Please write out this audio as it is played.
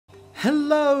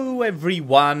Hello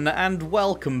everyone and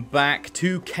welcome back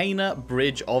to Cana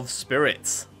Bridge of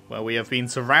Spirits, where we have been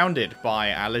surrounded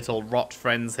by our little rot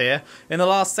friends here. In the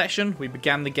last session we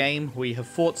began the game, we have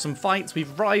fought some fights,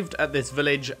 we've arrived at this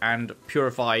village and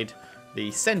purified the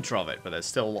centre of it, but there's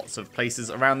still lots of places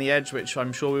around the edge which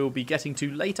I'm sure we will be getting to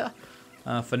later.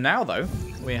 For now though,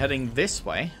 we're heading this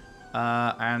way,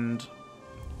 and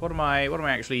what am I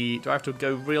actually, do I have to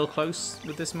go real close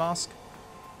with this mask?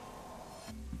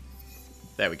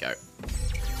 There we go.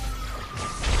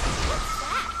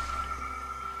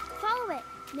 Follow it.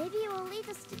 Maybe it will lead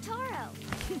us to Taro.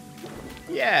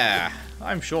 Yeah,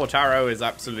 I'm sure Taro is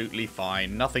absolutely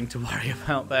fine. Nothing to worry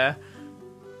about there.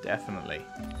 Definitely.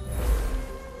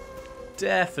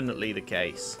 Definitely the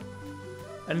case.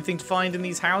 Anything to find in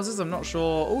these houses? I'm not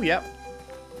sure. Oh, yep.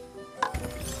 I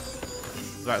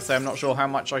was about to say I'm not sure how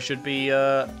much I should be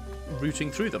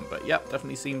rooting through them, but yep,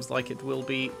 definitely seems like it will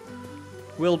be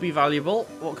valuable.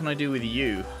 What can I do with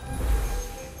you?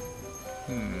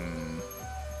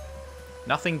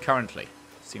 Nothing currently.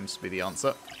 Seems to be the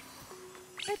answer.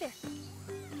 Right there.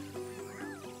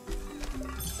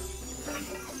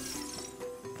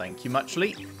 Thank you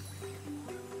muchly.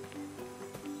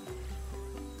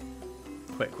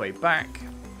 Quick way back.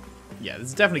 Yeah,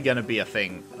 there's definitely going to be a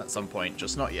thing at some point,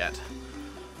 just not yet.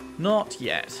 Not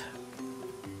yet.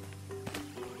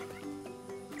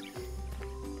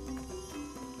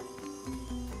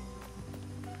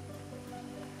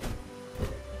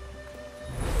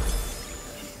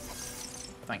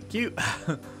 Thank you.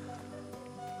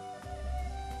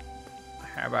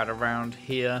 How about around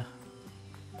here?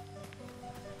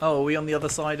 Oh, are we on the other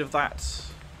side of that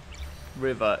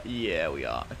river? Yeah, we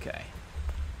are. Okay.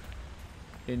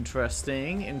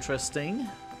 Interesting, interesting.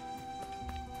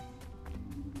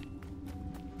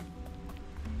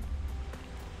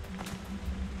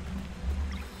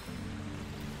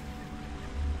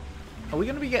 Are we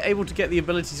going to be able to get the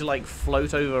ability to, like,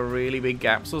 float over really big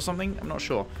gaps or something? I'm not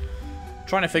sure.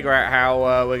 Trying to figure out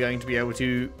how we're going to be able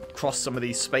to cross some of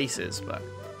these spaces, but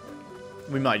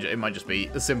it might just be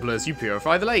as simple as you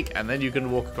purify the lake and then you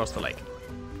can walk across the lake.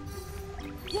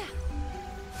 Yeah.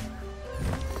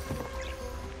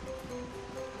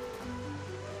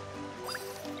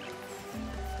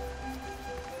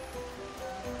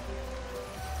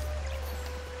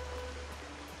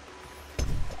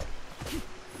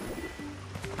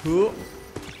 Cool.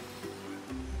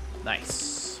 Nice.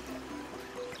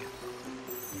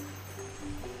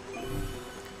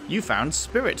 You found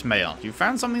spirit mail. You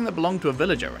found something that belonged to a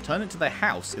villager. Return it to their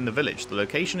house in the village. The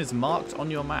location is marked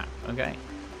on your map. Okay.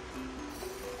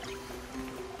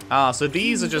 Ah, so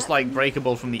these are just like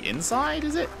breakable from the inside,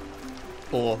 is it?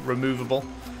 Or removable?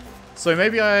 So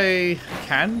maybe I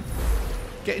can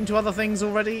get into other things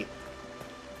already?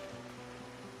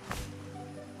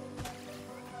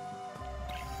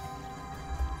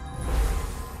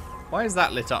 Why is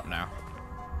that lit up now?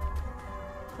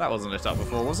 That wasn't lit up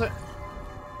before, was it?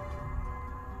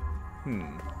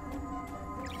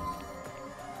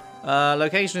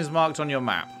 Location is marked on your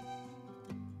map.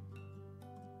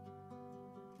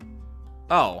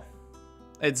 Oh.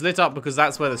 It's lit up because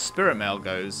that's where the spirit mail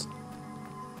goes.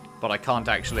 But I can't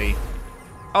actually...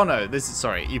 Oh no, this is...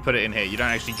 Sorry, you put it in here. You don't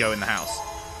actually go in the house.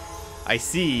 I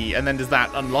see. And then does that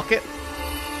unlock it?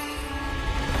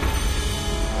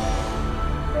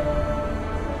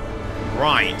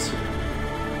 Right.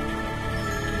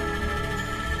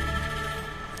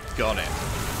 Got it.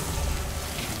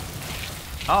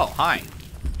 Oh, hi.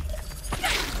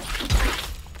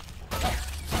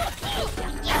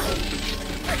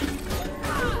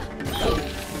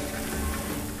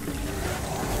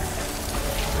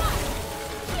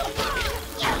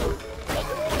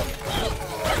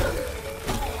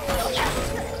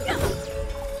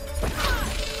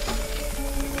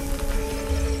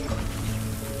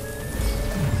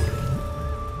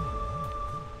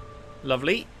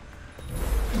 Lovely.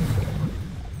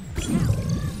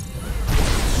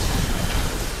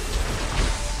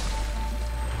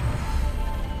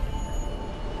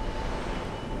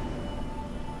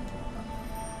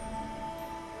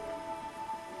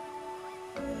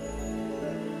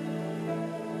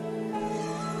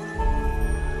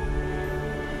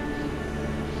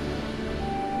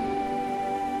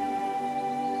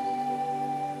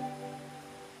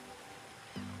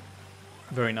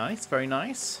 Very nice, very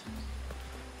nice.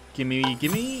 Gimme,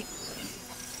 gimme.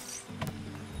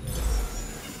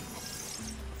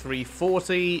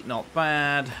 340, not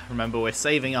bad. Remember, we're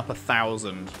saving up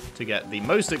 1,000 to get the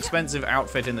most expensive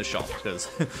outfit in the shop, because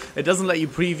it doesn't let you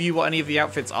preview what any of the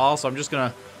outfits are, so I'm just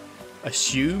gonna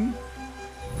assume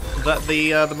that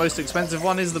the most expensive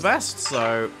one is the best,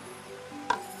 so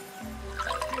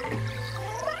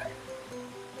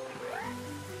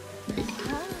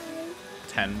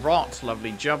 10 rot.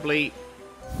 Lovely jubbly.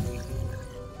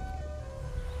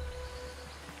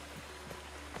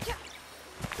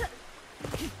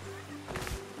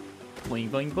 Boing,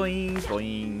 boing, boing,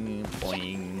 boing,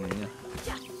 boing.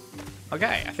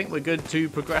 Okay, I think we're good to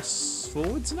progress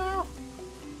forwards now.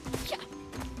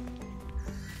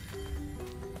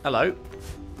 Hello.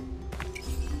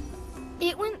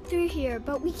 It went through here,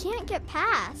 but we can't get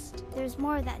past. There's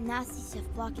more of that nasty stuff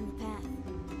blocking the path.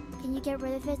 Can you get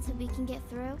rid of it so we can get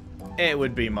through? It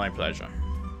would be my pleasure.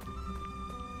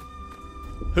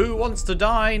 Who wants to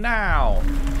die now?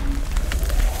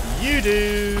 You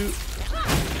do.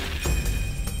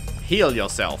 Heal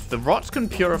yourself. The rot can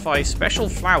purify special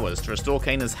flowers to restore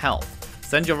Kana's health.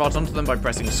 Send your rot onto them by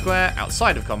pressing square.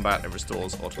 Outside of combat, it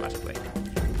restores automatically.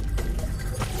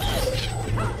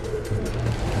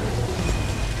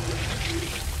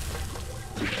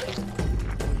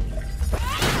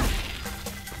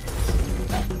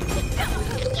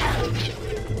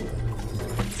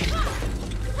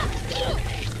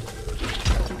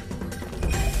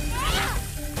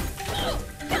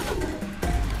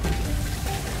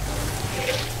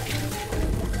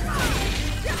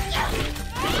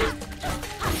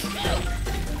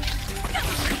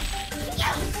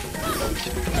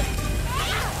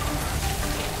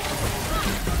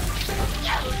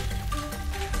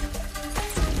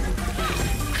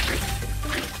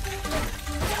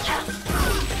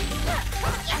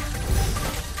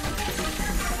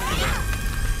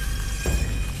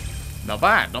 Not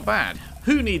bad, not bad.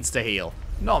 Who needs to heal?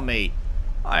 Not me.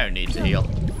 I don't need to heal.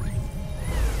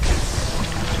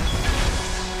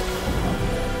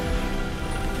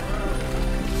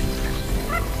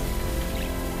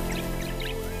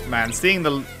 Man, seeing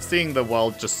the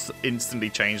world just instantly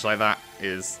change like that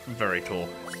is very cool.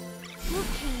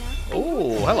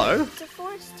 Oh, hello. It's a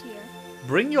forest here.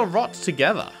 Bring your rot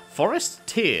together. Forest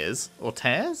tears, or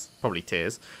tears? Probably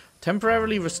tears.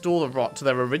 Temporarily restore the rot to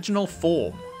their original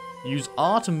form. Use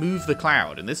R to move the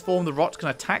cloud. In this form, the rot can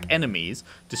attack enemies,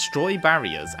 destroy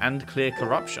barriers, and clear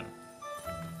corruption.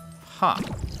 Huh.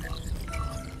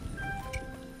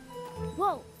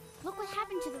 Whoa, look what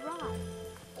happened to the rod.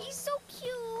 He's so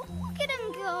cute. Look at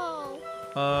him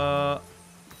go.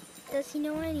 Does he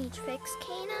know any tricks,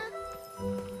 Kana?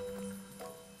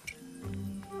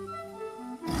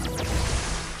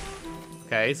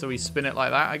 Okay, so we spin it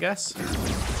like that, I guess.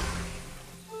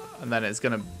 And then it's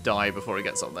gonna die before it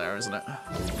gets up there, isn't it?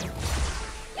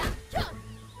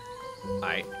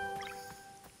 Aye.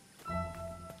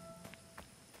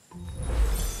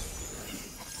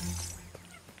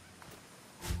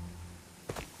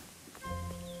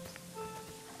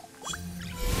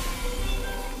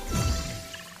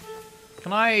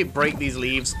 Can I break these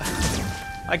leaves?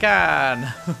 I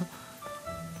can!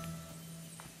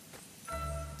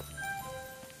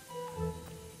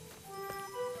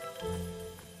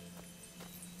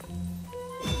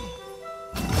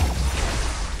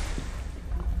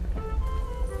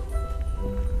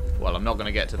 Well, I'm not going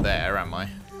to get to there, am I?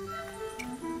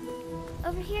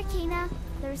 Over here, Kana.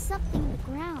 There's something in the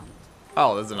ground.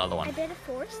 Oh, there's another one. I bet a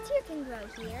forest here can grow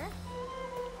here.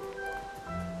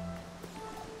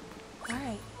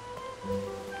 Alright.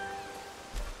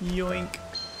 Yoink.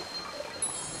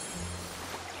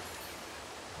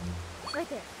 Right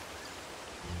there.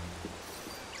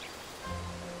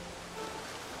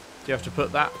 Do you have to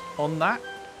put that on that?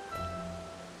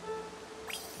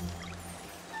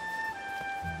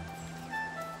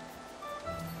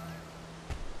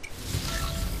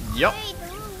 Yup. Hey, the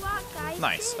little rock guys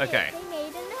Nice, did it. okay. They made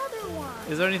another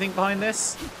one. Is there anything behind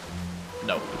this?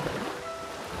 No.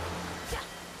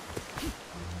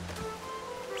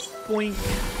 Boink.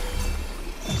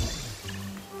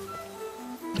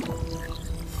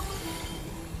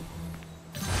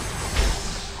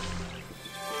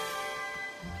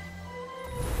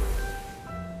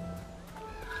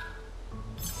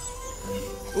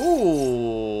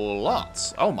 Ooh,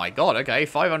 lots. Oh my god, okay,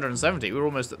 570. We're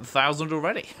almost at 1,000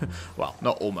 already. Well,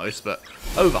 not almost, but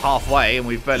over halfway, and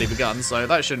we've barely begun, so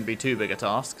that shouldn't be too big a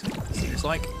task, seems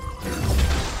like.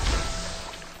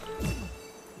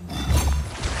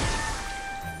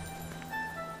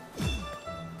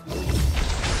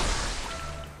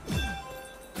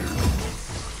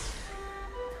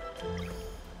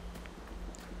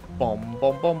 Bomb,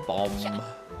 bomb, bomb, bomb.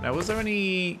 Now, was there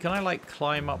any... Can I, like,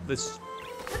 climb up this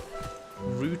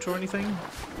route or anything?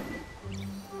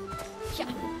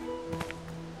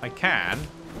 I can.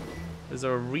 Is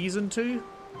there a reason to?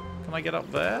 Can I get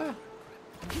up there?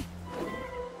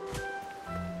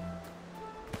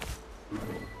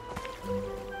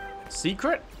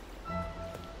 Secret?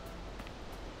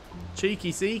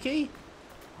 Cheeky seeky?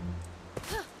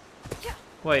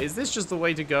 Wait, is this just the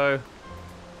way to go?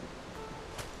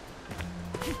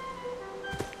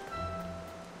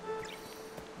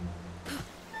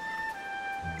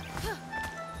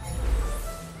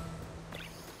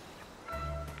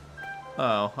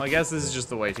 Oh, I guess this is just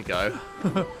the way to go.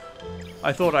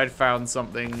 I thought I'd found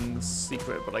something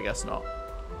secret, but I guess not.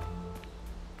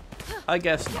 I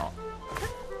guess not.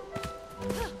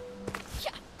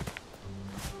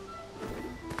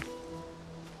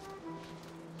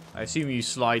 I assume you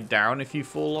slide down if you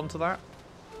fall onto that.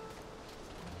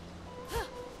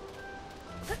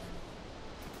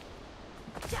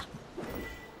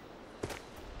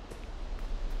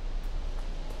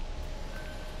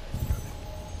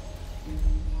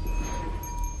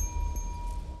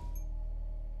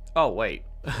 Oh, wait.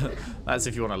 That's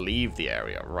if you want to leave the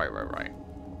area. Right.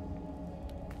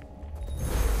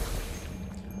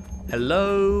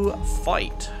 Hello,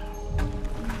 fight.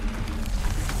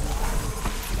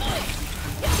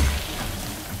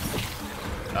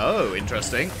 Oh,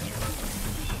 interesting.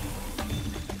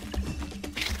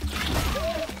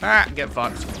 Ah, get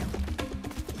fucked.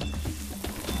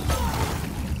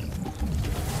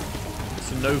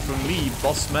 It's a no from me,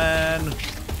 boss man.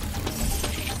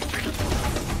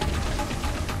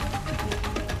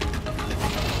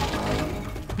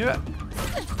 Yeah.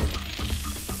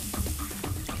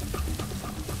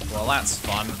 Well, that's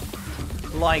fun.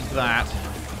 Like that.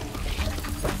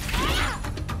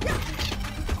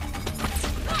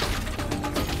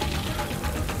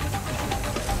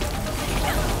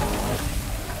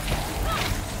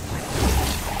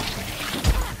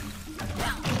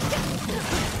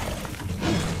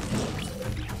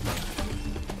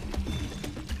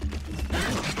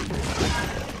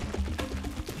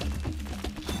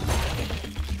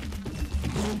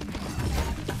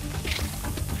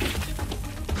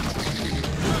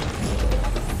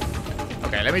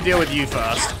 Let me deal with you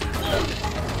first.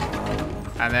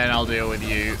 And then I'll deal with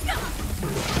you.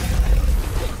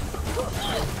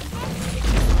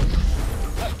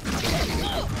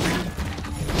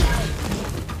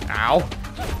 Ow.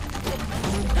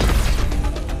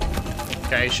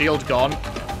 Okay, shield gone.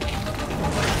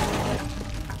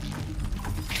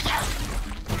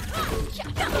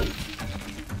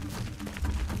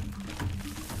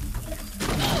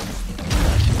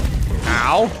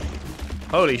 Ow.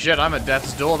 Holy shit, I'm at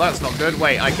death's door. That's not good.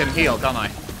 Wait, I can heal, can't I?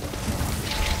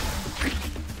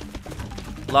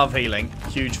 Love healing.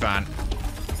 Huge fan.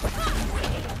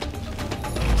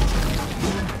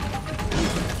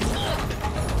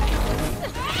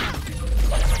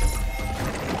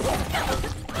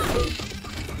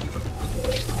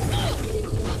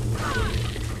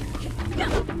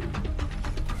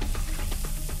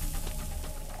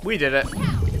 We did it.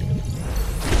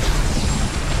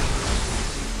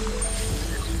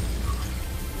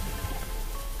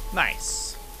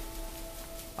 Nice.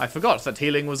 I forgot that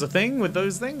healing was a thing with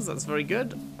those things. That's very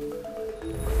good.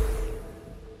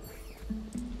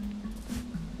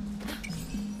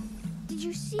 Did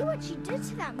you see what she did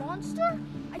to that monster?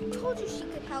 I told you she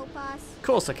could help us. Of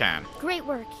course I can. Great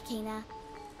work, Kana.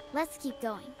 Let's keep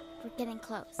going. We're getting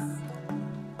close.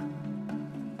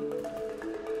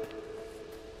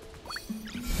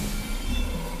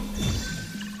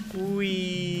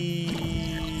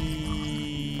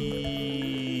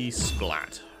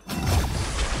 Splat.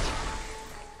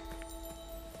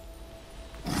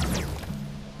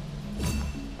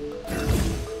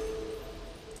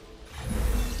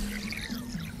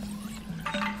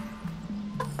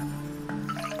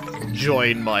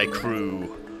 Join my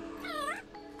crew.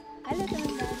 Hello,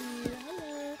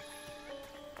 hello.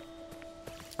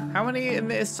 How many in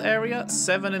this area?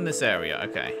 7 in this area.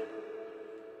 Okay.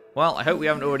 Well, I hope we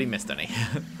haven't already missed any.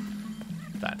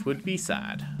 That would be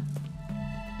sad.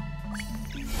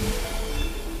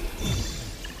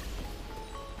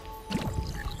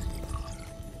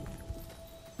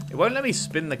 It won't let me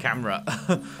spin the camera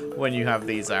when you have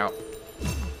these out.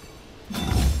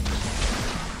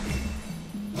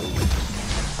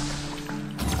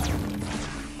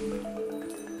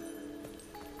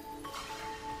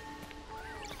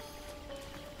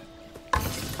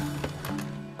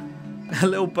 A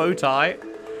little bow tie.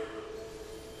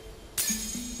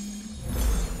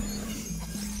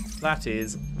 That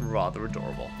is rather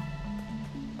adorable.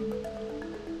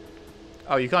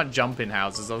 Oh, you can't jump in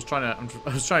houses. I was trying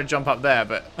to jump up there,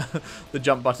 but the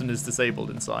jump button is disabled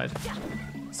inside.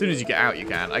 As soon as you get out, you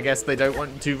can. I guess they don't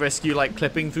want to risk you like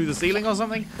clipping through the ceiling or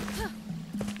something.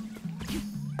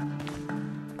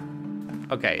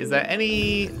 Okay, is there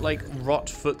any like rot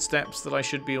footsteps that I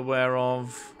should be aware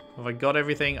of? Have I got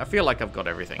everything? I feel like I've got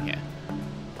everything here.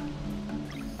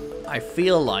 I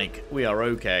feel like we are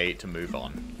okay to move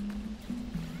on.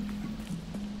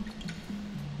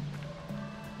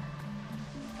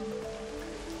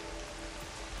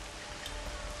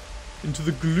 Into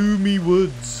the gloomy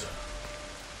woods.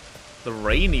 The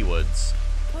rainy woods.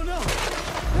 Oh no!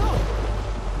 No!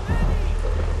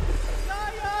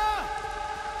 Gaia!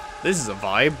 This is a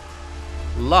vibe.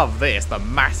 Love this. The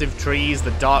massive trees,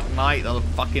 the dark night, the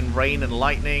fucking rain and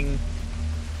lightning.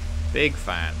 Big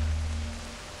fan.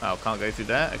 Oh, can't go through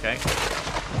there? Okay.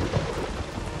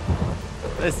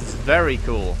 This is very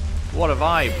cool. What a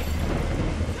vibe.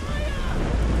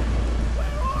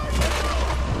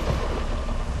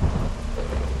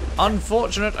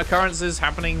 Unfortunate occurrences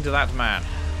happening to that man.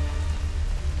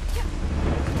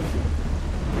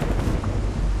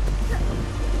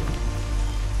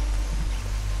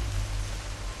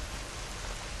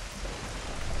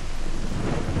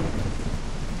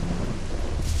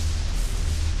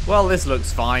 Well, this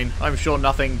looks fine. I'm sure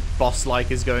nothing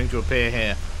boss-like is going to appear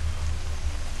here.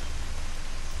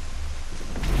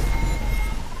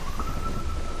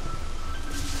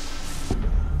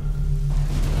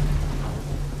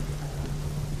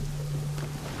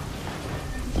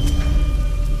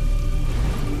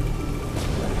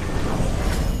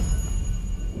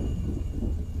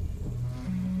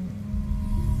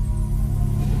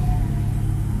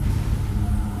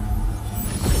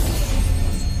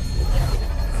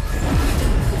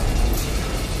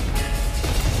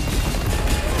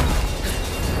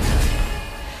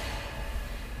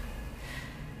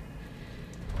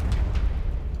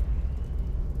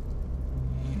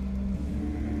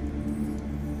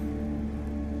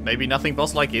 Maybe nothing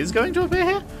boss-like is going to appear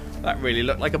here? That really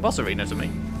looked like a boss arena to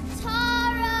me.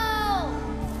 Taro!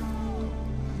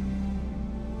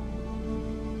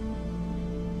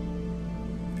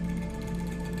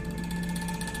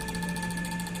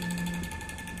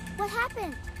 What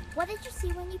happened? What did you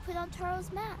see when you put on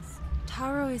Taro's mask?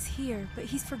 Taro is here, but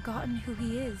he's forgotten who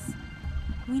he is.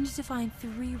 We need to find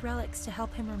 3 relics to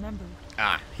help him remember.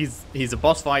 Ah, he's a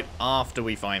boss fight after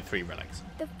we find 3 relics.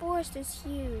 The forest is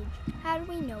huge. How do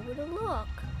we know where to look?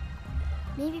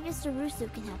 Maybe Mr. Russo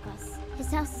can help us.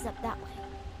 His house is up that way.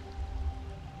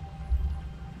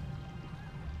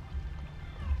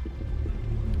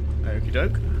 Okie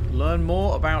doke. Learn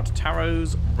more about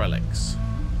Taro's relics.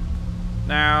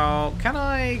 Now, can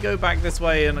I go back this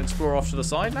way and explore off to the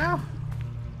side now?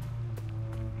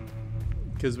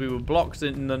 Because we were blocked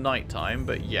in the night time,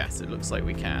 but yes, it looks like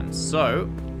we can. So,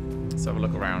 let's have a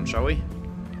look around, shall we?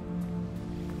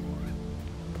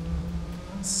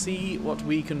 See what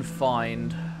we can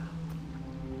find.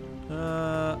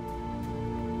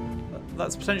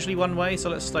 That's potentially one way,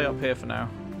 so let's stay up here for now.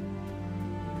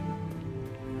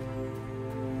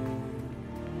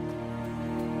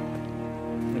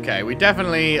 Okay, we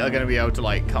definitely are going to be able to,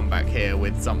 like, come back here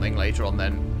with something later on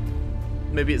then.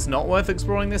 Maybe it's not worth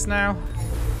exploring this now.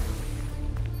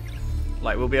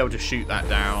 Like, we'll be able to shoot that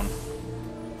down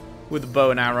with a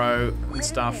bow and arrow and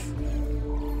stuff.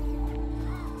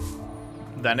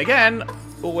 Then again,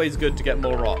 always good to get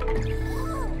more rock.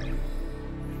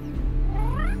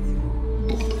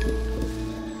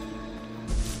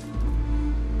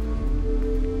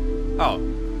 Oh,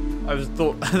 I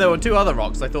thought there were 2 other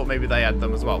rocks. I thought maybe they had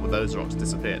them as well, but those rocks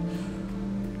disappeared.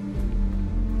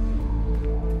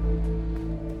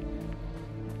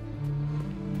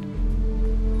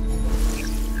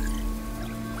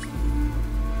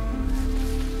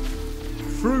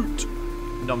 Fruit!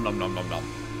 Nom nom nom nom nom.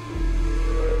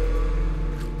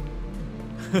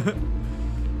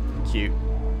 Cute.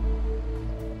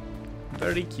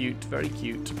 Very cute, very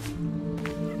cute.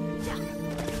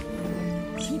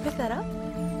 Can you pick that up?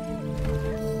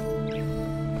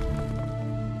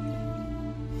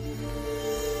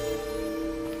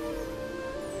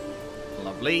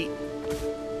 Lovely.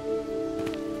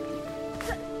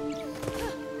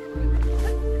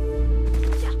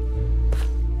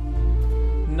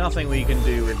 Nothing we can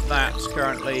do with that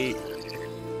currently.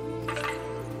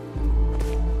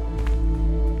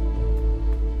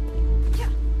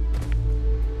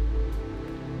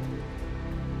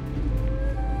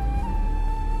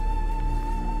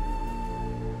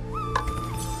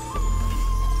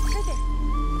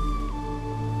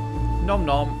 Nom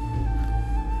nom.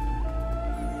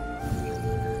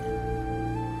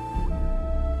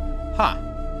 Huh.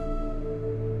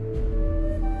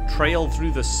 Trail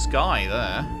through the sky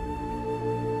there.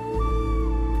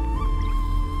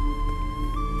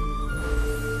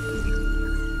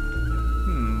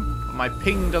 My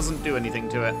ping doesn't do anything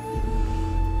to it.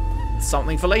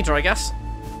 Something for later, I guess.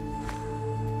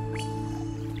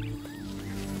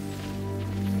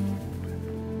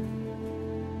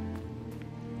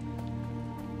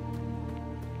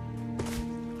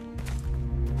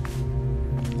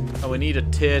 Oh, we need a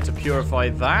tear to purify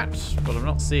that, but I'm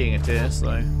not seeing a tear,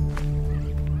 so...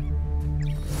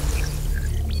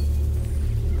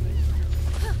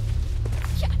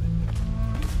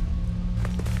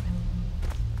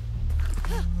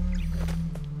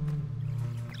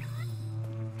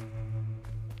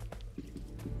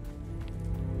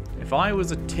 If I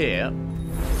was a tier,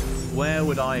 where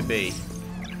would I be?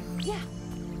 Yeah.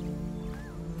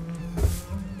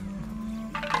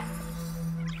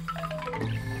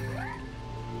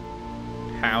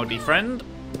 Howdy, friend.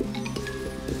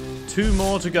 2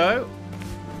 more to go.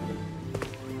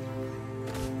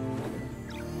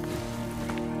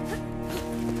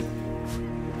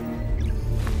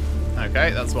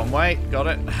 Okay, that's one way. Got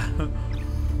it.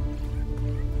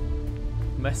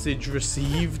 Message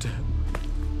received.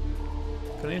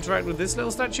 Can I interact with this little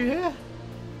statue here?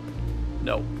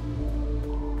 No.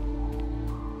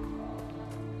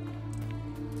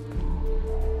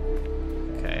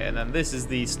 Okay, and then this is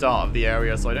the start of the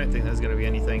area, so I don't think there's going to be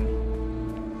anything.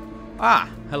 Ah,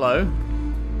 hello.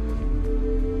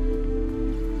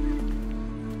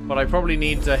 But I probably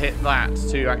need to hit that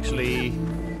to actually...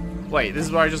 Wait, this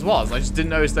is where I just was. I just didn't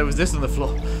notice there was this on the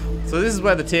floor. So this is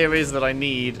where the tier is that I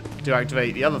need to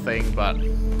activate the other thing, but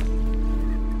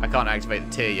I can't activate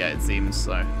the tier yet, it seems,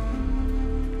 so.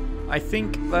 I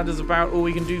think that is about all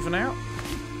we can do for now.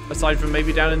 Aside from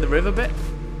maybe down in the river bit.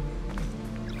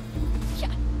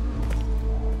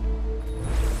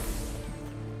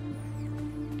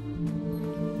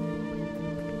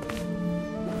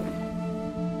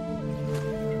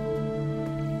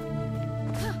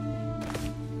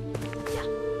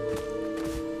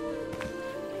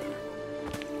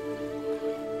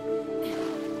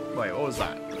 Wait, what was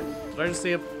that? Did I just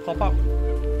see a pop-up?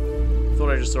 I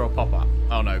thought I just saw a pop-up.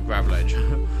 Oh no, grab ledge.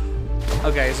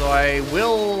 Okay, so I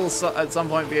will at some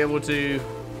point be able to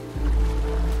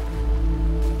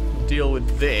deal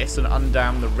with this and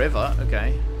undam the river.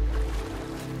 Okay.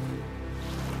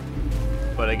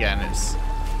 But again, it's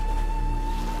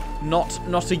not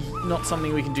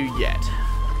something we can do yet.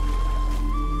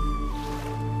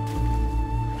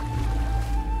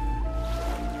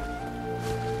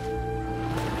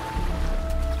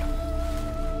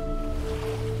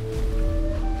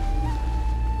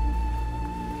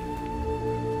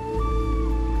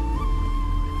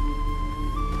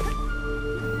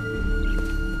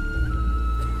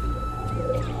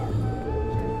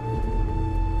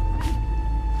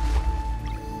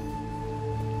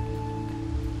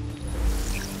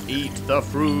 Eat the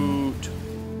fruit.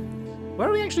 Where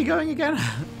are we actually going again?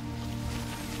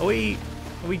 Are we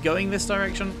going this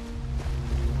direction?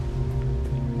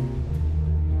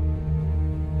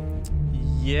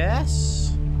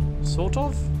 Yes, sort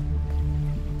of.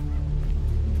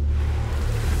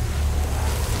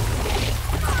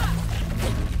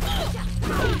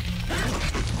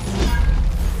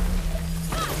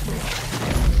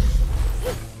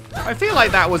 I feel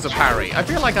like that was a parry. I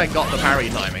feel like I got the parry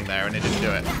timing there and it didn't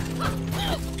do it.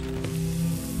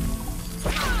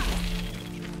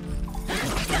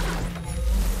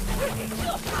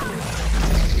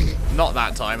 Not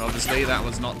that time, obviously. That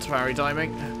was not parry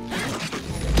timing.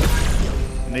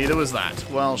 Neither was that.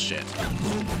 Well, shit.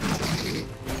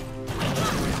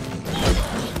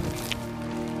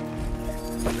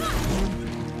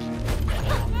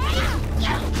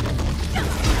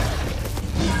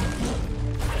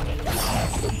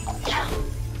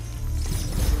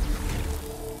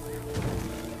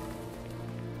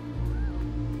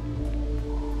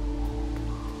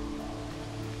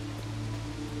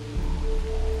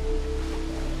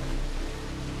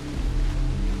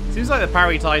 Seems like the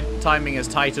parry timing is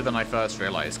tighter than I first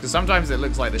realized, because sometimes it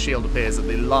looks like the shield appears at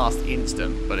the last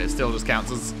instant, but it still just counts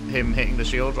as him hitting the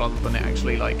shield rather than it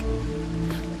actually, like,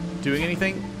 doing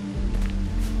anything.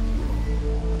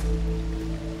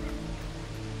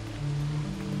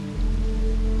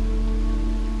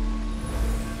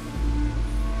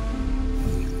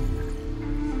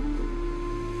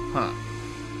 Huh.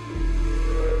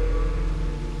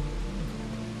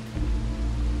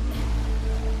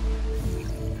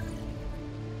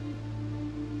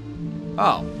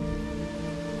 Oh.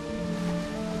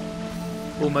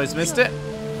 Almost missed it.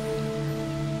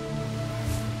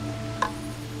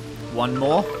 One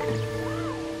more.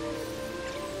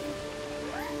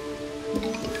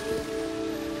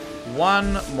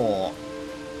 One more.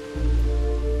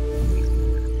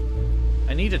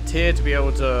 I need a tier to be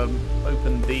able to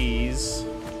open these.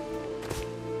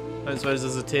 I don't suppose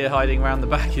there's a tier hiding around the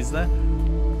back, is there?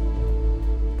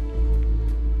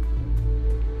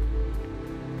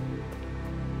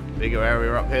 Bigger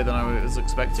area up here than I was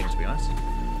expecting, to be honest.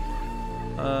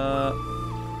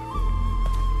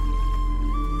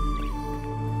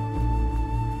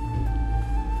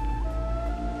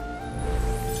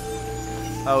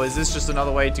 Oh, is this just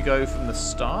another way to go from the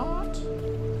start?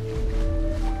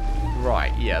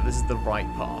 Right, yeah, this is the right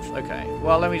path. Okay,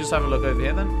 well, let me just have a look over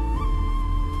here then.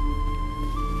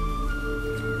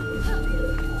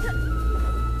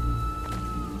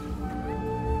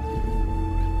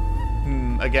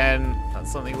 Again,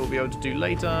 that's something we'll be able to do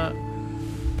later.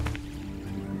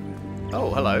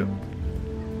 Oh, hello.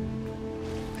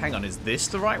 Hang on, is this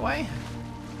the right way?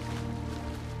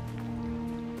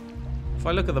 If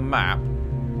I look at the map...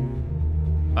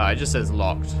 it just says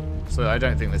locked, so I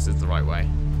don't think this is the right way.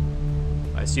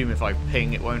 I assume if I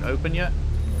ping, it won't open yet.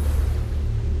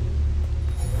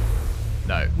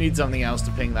 No, need something else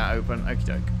to ping that open. Okie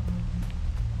doke.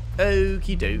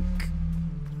 Okie doke.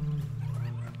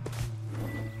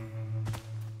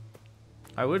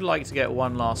 I would like to get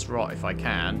one last rot if I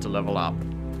can to level up.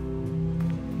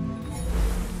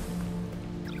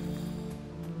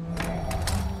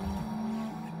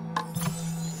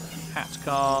 Hat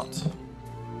cart.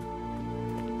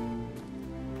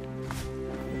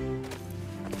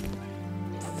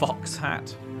 Fox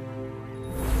hat.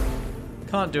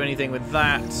 Can't do anything with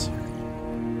that.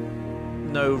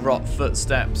 No rot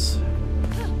footsteps.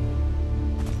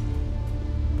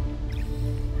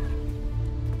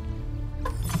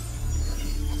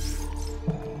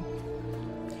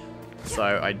 So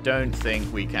I don't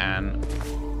think we can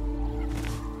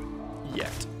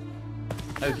yet.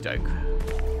 Okie doke.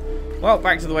 Well,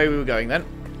 back to the way we were going then.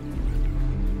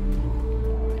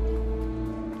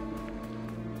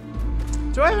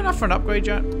 Do I have enough for an upgrade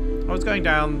yet? I was going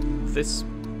down this.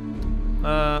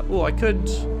 Oh, I could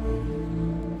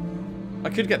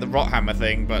get the rot hammer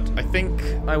thing, but I think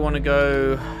I want to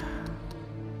go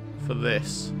for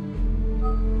this.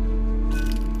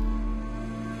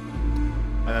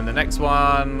 And then the next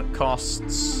one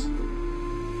costs...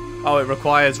 Oh, it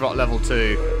requires rot level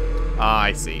 2. Ah,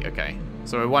 I see. Okay.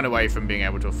 So we're one away from being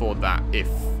able to afford that if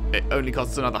it only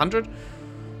costs another 100.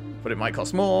 But it might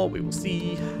cost more. We will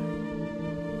see.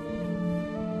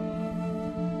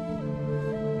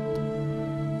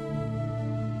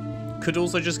 Could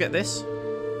also just get this.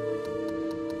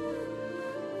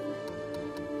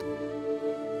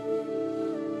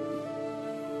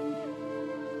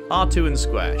 R2 and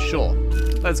square, sure.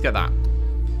 Let's get that.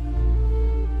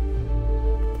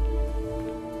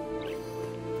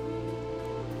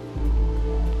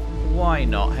 Why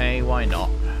not, hey? Why not?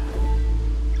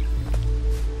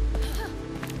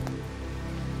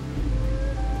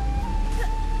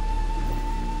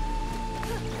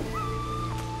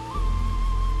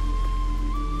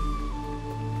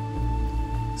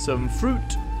 Some fruit.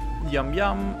 Yum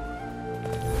yum.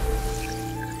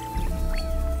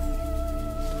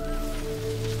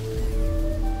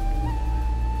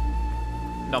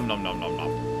 Nom nom nom nom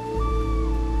nom.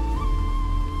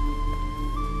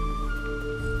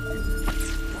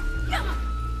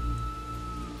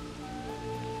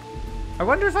 I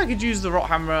wonder if I could use the rot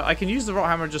hammer. I can use the rot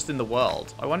hammer just in the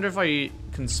world. I wonder if I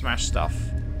can smash stuff.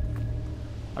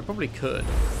 I probably could.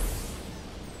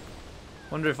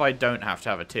 Wonder if I don't have to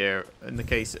have a tier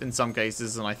in some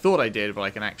cases, and I thought I did, but I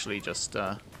can actually just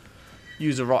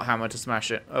use a rot hammer to smash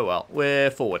it. Oh well,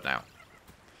 we're forward now.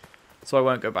 So I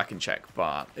won't go back and check,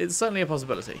 but it's certainly a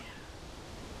possibility.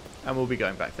 And we'll be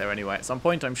going back there anyway at some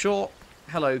point, I'm sure.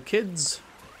 Hello, kids.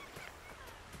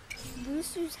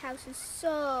 Booster's house is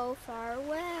so far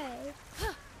away.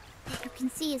 You can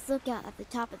see his lookout at the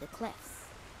top of the cliffs.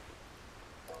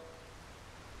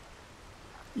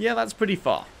 Yeah, that's pretty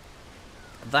far.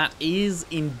 That is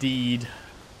indeed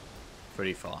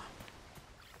pretty far.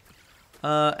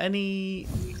 Any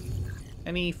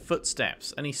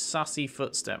footsteps? Any sussy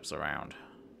footsteps around?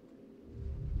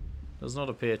 Does not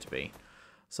appear to be.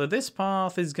 So this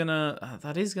path is gonna...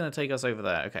 that is gonna take us over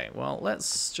there. Okay, well,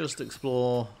 let's just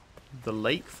explore the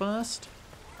lake first.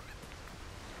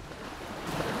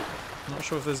 Not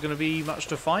sure if there's gonna be much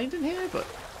to find in here, but...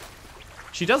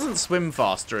 She doesn't swim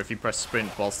faster if you press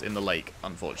sprint whilst in the lake,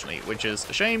 unfortunately, which is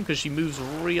a shame because she moves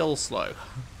real slow.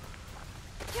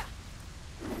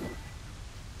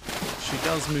 She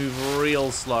does move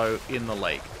real slow in the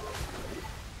lake.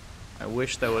 I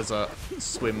wish there was a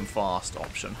swim fast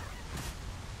option.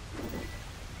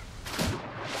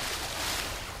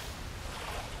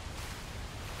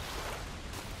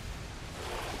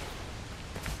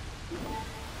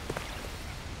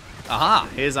 Aha!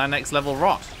 Here's our next level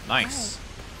rot. Nice.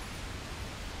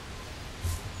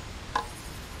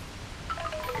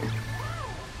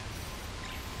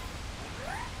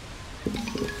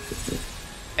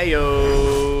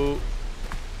 Ayo!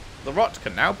 The rot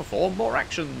can now perform more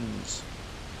actions.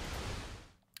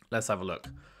 Let's have a look.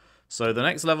 So the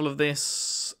next level of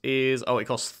this is... Oh, it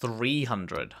costs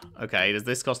 300. Okay, does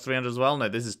this cost 300 as well? No,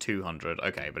 this is 200.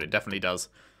 Okay, but it definitely does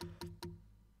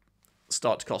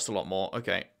start to cost a lot more.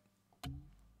 Okay.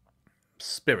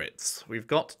 Spirits. We've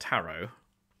got Taro.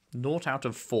 0 out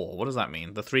of 4. What does that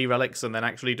mean? The 3 relics and then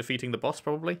actually defeating the boss,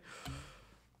 probably?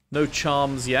 No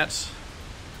charms yet.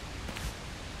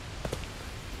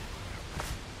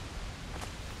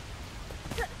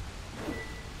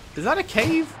 Is that a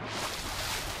cave?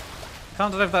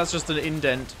 Can't tell if that's just an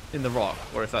indent in the rock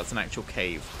or if that's an actual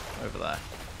cave over there.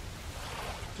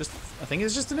 I think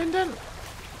it's just an indent.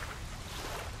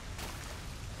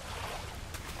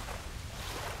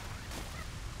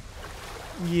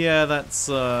 Yeah, that's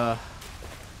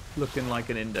looking like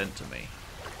an indent to me.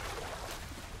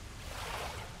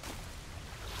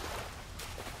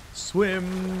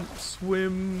 Swim,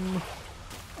 swim.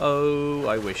 Oh,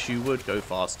 I wish you would go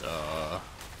faster.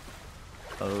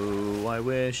 Oh, I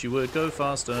wish you would go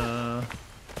faster.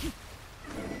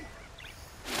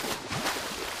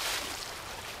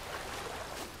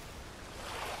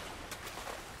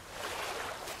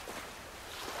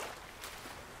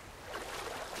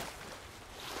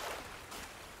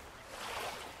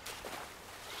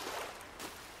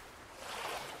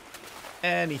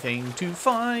 Anything to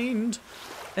find,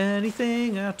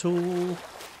 anything at all.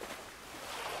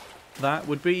 That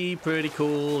would be pretty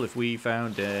cool if we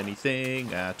found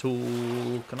anything at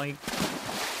all. Can I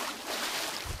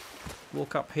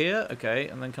walk up here? Okay,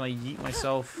 and then can I yeet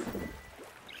myself?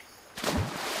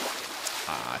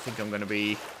 I think I'm going to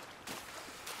be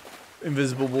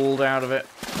invisible walled out of it.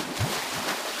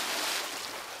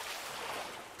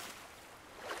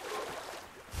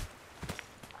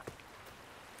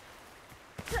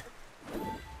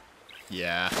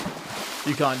 Yeah,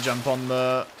 you can't jump on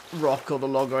the rock or the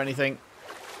log or anything.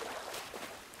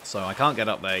 So I can't get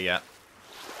up there yet.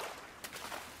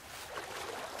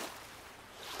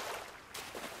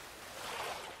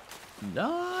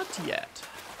 Not yet.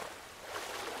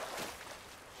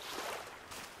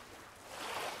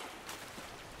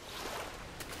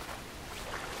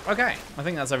 Okay, I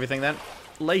think that's everything then.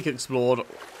 Lake explored.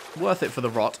 Worth it for the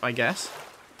rot, I guess.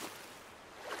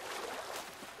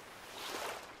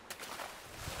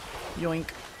 Yoink.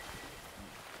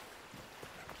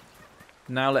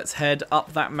 Now let's head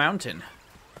up that mountain.